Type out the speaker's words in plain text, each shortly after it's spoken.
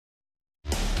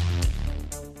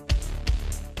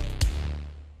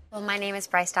Well, my name is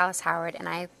Bryce Dallas Howard, and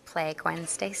I play Gwen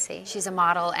Stacy. She's a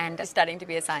model and studying to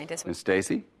be a scientist. Miss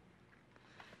Stacy?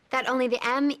 That only the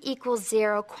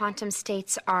m=0 quantum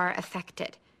states are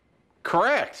affected.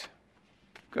 Correct.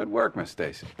 Good work, Miss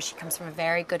Stacy. She comes from a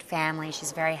very good family.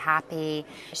 She's very happy.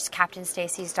 She's Captain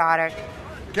Stacy's daughter.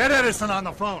 Get Edison on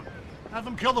the phone. Have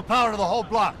him kill the power to the whole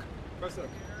block.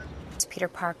 Peter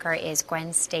Parker is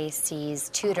Gwen Stacy's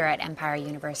tutor at Empire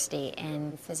University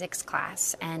in physics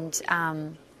class, and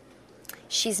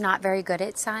she's not very good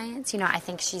at science. You know, I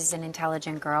think she's an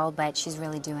intelligent girl, but she's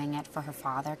really doing it for her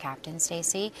father, Captain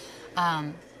Stacy.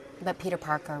 But Peter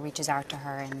Parker reaches out to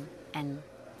her and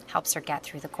helps her get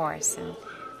through the course, and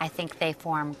I think they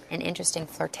form an interesting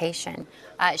flirtation.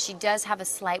 She does have a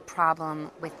slight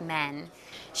problem with men.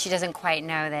 She doesn't quite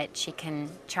know that she can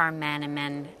charm men, and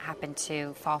men happen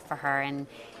to fall for her, and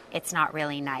it's not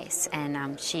really nice.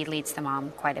 And she leads them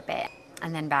on quite a bit,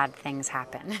 and then bad things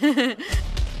happen.